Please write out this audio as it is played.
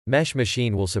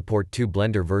MESHmachine will support two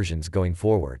Blender versions going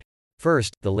forward.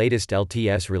 First, the latest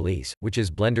LTS release, which is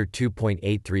Blender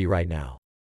 2.83 right now.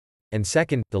 And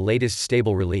second, the latest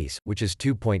stable release, which is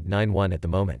 2.91 at the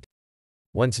moment.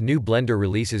 Once new Blender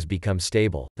releases become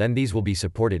stable, then these will be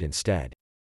supported instead.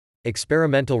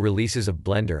 Experimental releases of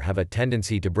Blender have a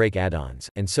tendency to break add-ons,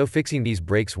 and so fixing these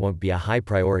breaks won't be a high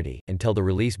priority until the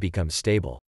release becomes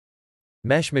stable.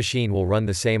 MESHmachine will run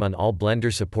the same on all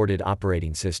Blender-supported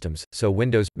operating systems, so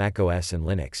Windows, macOS and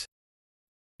Linux.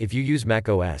 If you use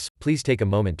macOS, please take a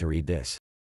moment to read this.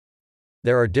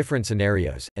 There are different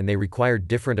scenarios, and they require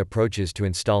different approaches to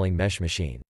installing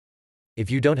MESHmachine.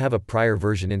 If you don't have a prior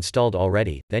version installed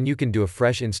already, then you can do a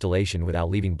fresh installation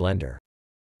without leaving Blender.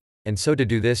 And so to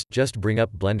do this, just bring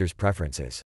up Blender's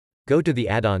preferences. Go to the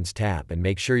Add-ons tab and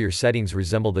make sure your settings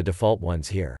resemble the default ones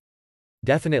here.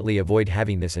 Definitely avoid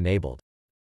having this enabled.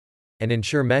 And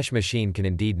ensure MESHmachine can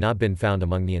indeed not been found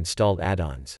among the installed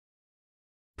add-ons.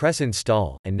 Press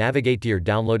Install, and navigate to your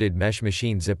downloaded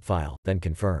MESHmachine zip file, then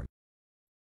confirm.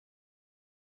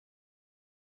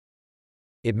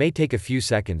 It may take a few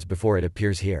seconds before it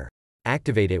appears here.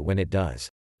 Activate it when it does.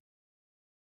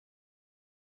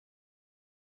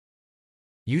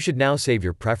 You should now save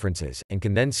your preferences, and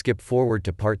can then skip forward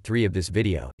to part 3 of this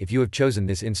video, if you have chosen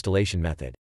this installation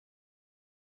method.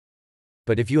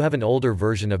 But if you have an older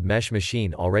version of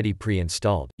MESHmachine already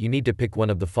pre-installed, you need to pick one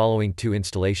of the following two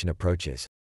installation approaches.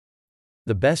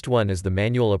 The best one is the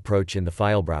manual approach in the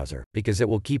Filebrowser, because it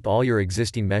will keep all your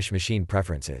existing MESHmachine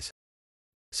preferences.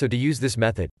 So to use this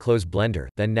method, close Blender,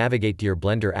 then navigate to your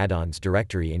Blender add-ons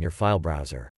directory in your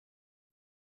Filebrowser.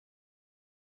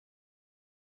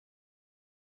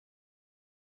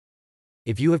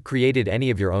 If you have created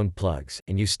any of your own plugs,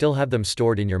 and you still have them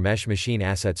stored in your MESHmachine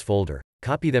assets folder,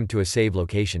 copy them to a save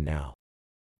location now.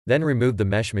 Then remove the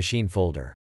MESHmachine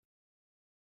folder.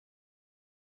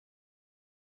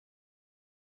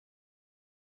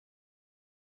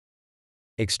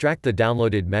 Extract the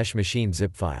downloaded MESHmachine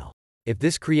zip file. If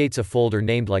this creates a folder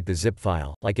named like the zip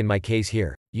file, like in my case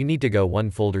here, you need to go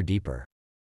one folder deeper.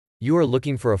 You are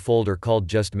looking for a folder called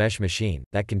just MESHmachine,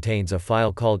 that contains a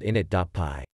file called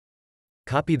init.py.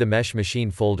 Copy the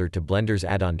MESHmachine folder to Blender's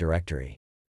add-on directory.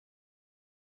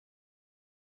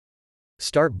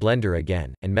 Start Blender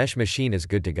again, and MESHmachine is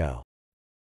good to go.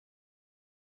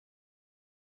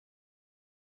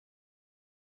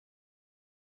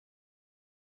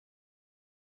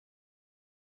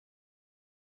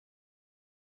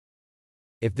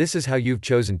 If this is how you've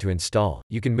chosen to install,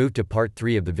 you can move to part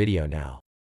 3 of the video now.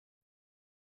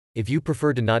 If you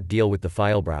prefer to not deal with the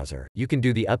Filebrowser, you can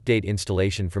do the update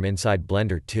installation from inside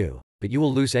Blender too, but you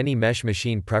will lose any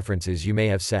MESHmachine preferences you may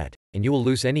have set, and you will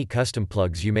lose any custom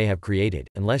plugs you may have created,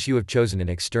 unless you have chosen an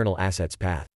external assets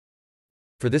path.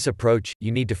 For this approach,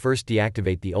 you need to first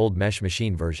deactivate the old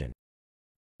MESHmachine version.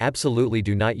 Absolutely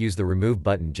do not use the remove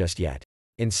button just yet.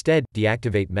 Instead,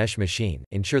 deactivate MESHmachine,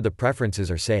 ensure the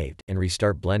preferences are saved, and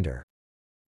restart Blender.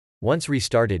 Once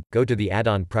restarted, go to the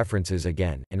add-on preferences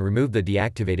again, and remove the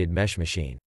deactivated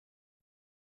MESHmachine.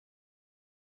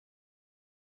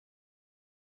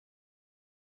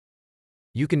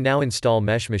 You can now install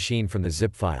MESHmachine from the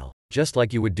zip file, just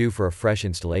like you would do for a fresh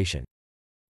installation.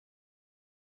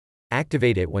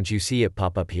 Activate it once you see it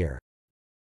pop up here.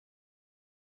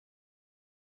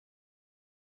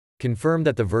 Confirm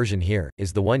that the version here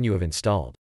is the one you have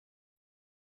installed.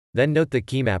 Then note the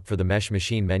keymap for the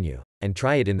MESHmachine menu, and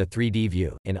try it in the 3D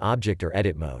view, in Object or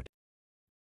Edit mode.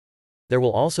 There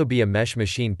will also be a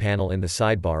MESHmachine panel in the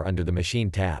sidebar under the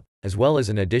Machine tab, as well as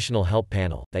an additional Help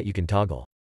panel that you can toggle.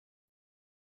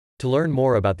 To learn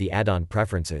more about the add-on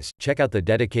preferences, check out the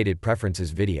dedicated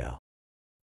preferences video.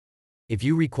 If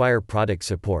you require product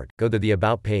support, go to the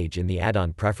About page in the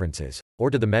add-on preferences, or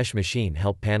to the MESHmachine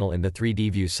Help panel in the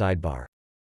 3D view sidebar.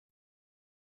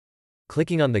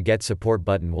 Clicking on the Get Support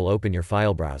button will open your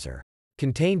Filebrowser.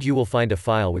 Contained you will find a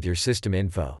file with your system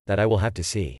info, that I will have to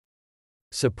see.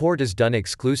 Support is done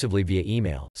exclusively via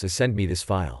email, so send me this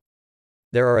file.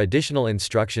 There are additional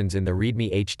instructions in the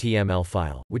README HTML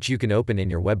file, which you can open in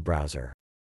your web browser.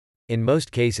 In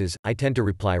most cases, I tend to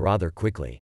reply rather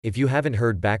quickly. If you haven't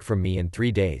heard back from me in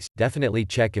 3 days, definitely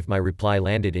check if my reply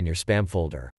landed in your spam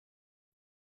folder.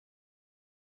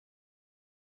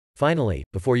 Finally,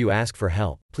 before you ask for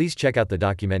help, please check out the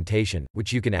documentation,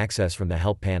 which you can access from the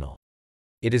Help panel.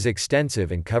 It is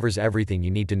extensive and covers everything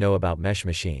you need to know about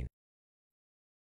MESHmachine.